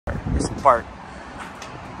Some park.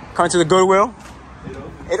 Coming to the Goodwill.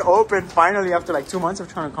 It opened finally after like 2 months of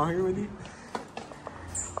trying to come here with you.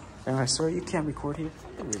 And I swear you can't record here.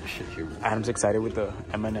 Adam's excited with the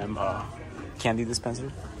M&M candy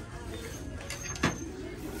dispenser.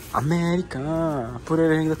 America, put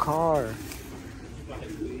it in the car.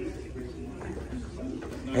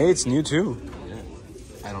 Hey, it's new too.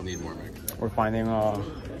 Yeah. I don't need more America. We're finding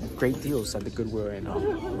great deals at the Goodwill in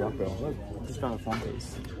Rockville. Look, I just found a phone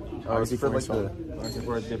case. Oh, it's for like the... Is it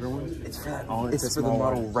for a different one? It's for, it's for the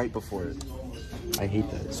model right before it. I hate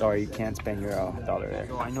that. Sorry, you can't spend your dollar there.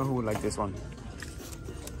 Oh, I know who would like this one.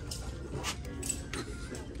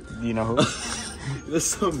 Do you know who? That's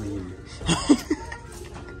so mean.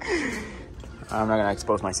 I'm not gonna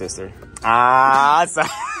expose my sister. Ah, sorry.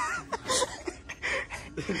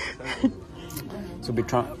 So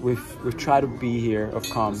we've tried to be here of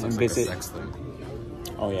calm and visit. Like a sex thing.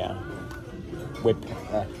 Oh yeah, whip.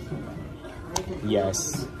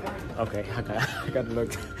 Yes. Okay, I gotta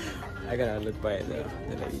look. I gotta look by the lady.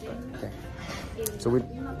 But okay. So we've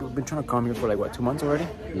been trying to come here for like what, 2 months already?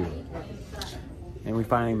 Yeah. And we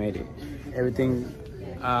finally made it. Everything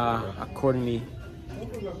accordingly.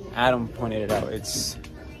 Adam pointed it out. It's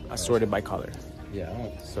assorted by color. Yeah.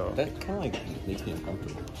 So that kind of like makes me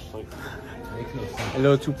uncomfortable. Like, makes no sense. A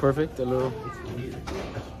little too perfect. A little.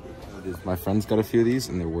 My friend's got a few of these,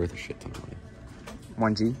 and they're worth a shit ton of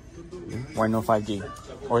money. 1G. Yeah. Why no 5G?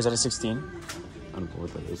 Or is that a 16? I don't know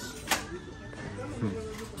what that is.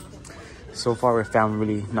 So far, we found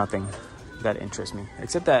really nothing that interests me,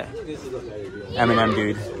 except that M&M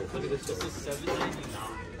dude.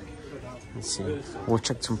 Let's see. We'll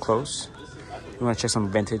check some clothes. We want to check some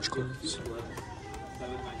vintage clothes.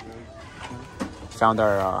 Found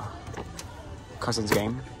our cousin's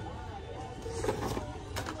game.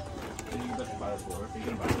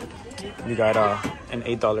 We got an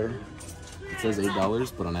 $8. It says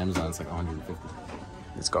 $8, but on Amazon it's like $150.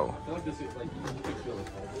 Let's go.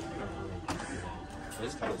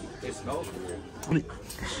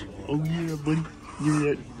 Oh yeah, buddy. Give me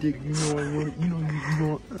that dick. You know I want it. You know you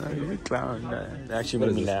want. You're a clown. That actually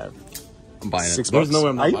made me laugh. I'm buying it. $6. There's no way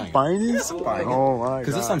I'm not Are buying you buying this? I'm buying it. Oh my god.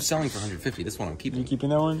 Because this I'm selling for $150. This one I'm keeping. You keeping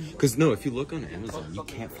that one? Because no, if you look on Amazon, you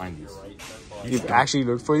can't find these. You've actually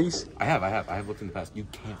looked for these? I have looked in the past. You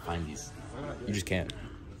can't find these. You just can't.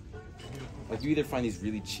 Like, you either find these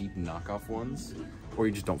really cheap knockoff ones, or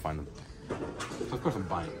you just don't find them. So of course I'm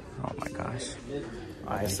buying it. Oh my gosh.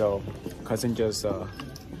 Alright, so cousin just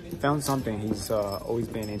found something he's always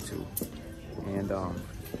been into. And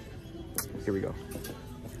here we go.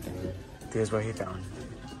 Here's what he found.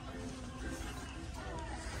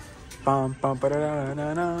 Bum, bum, ba, da, da,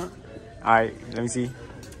 da, da. Alright, let me see.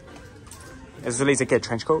 Is this like a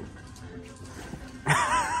trench coat?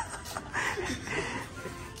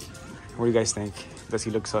 What do you guys think? Does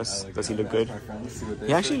he look sus? Does he look good?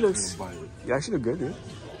 He actually looks good, dude.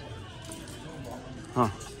 Huh.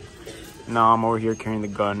 No, I'm over here carrying the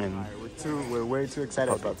gun and we're way too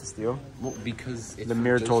excited about this deal. Well, because the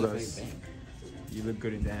mirror told us. You look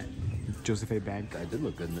good in that. Joseph A. Bank. I did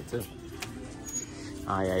look good in it too.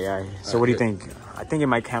 Aye. So what do you think? I think it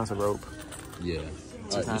might count as a rope. Yeah.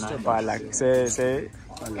 But like, say it.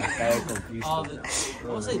 Oh my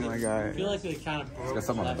god. I feel like they kind of broke. It's got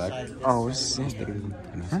something on the back. Oh, what's this?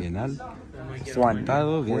 Nacional. Juan.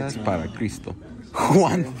 Vidas para Cristo.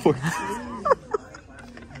 Juan 14.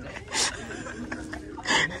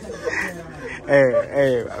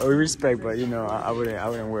 Hey, we respect, but you know, I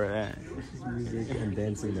wouldn't wear that. Music and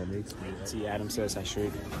dancing that makes me. See, Adam says I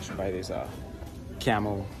should buy this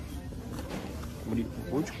camel.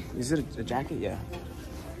 Is it a jacket? Yeah.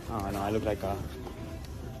 Oh no, I look like a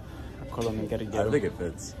Colombian guerrillero. I think it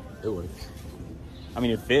fits. It works. I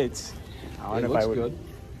mean, it fits. I don't know if I would. Good.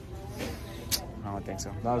 I don't think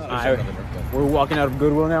so. We're walking out of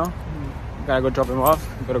Goodwill now. Gotta go drop him off.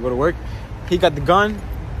 Gotta go to work. He got the gun,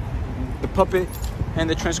 the puppet, and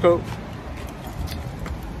the trench coat.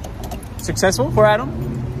 Successful for Adam?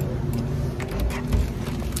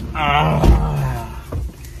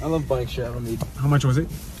 I love buying shit I don't need. How much was it?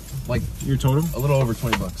 Like your total? a little over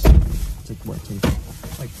 $20. It's like what? 20?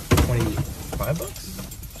 Like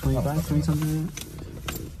 $25? 25, 20 something.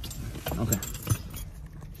 Okay.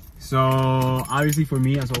 So obviously for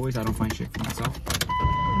me, as always, I don't find shit for myself.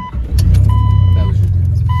 That was your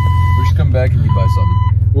dude. We should come back and you buy something.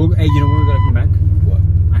 Well, hey, you know when we gotta come back? What?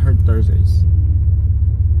 I heard Thursdays.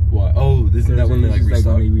 What? Oh, this is that one they like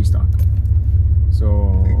restock. restock.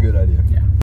 So good idea. Yeah.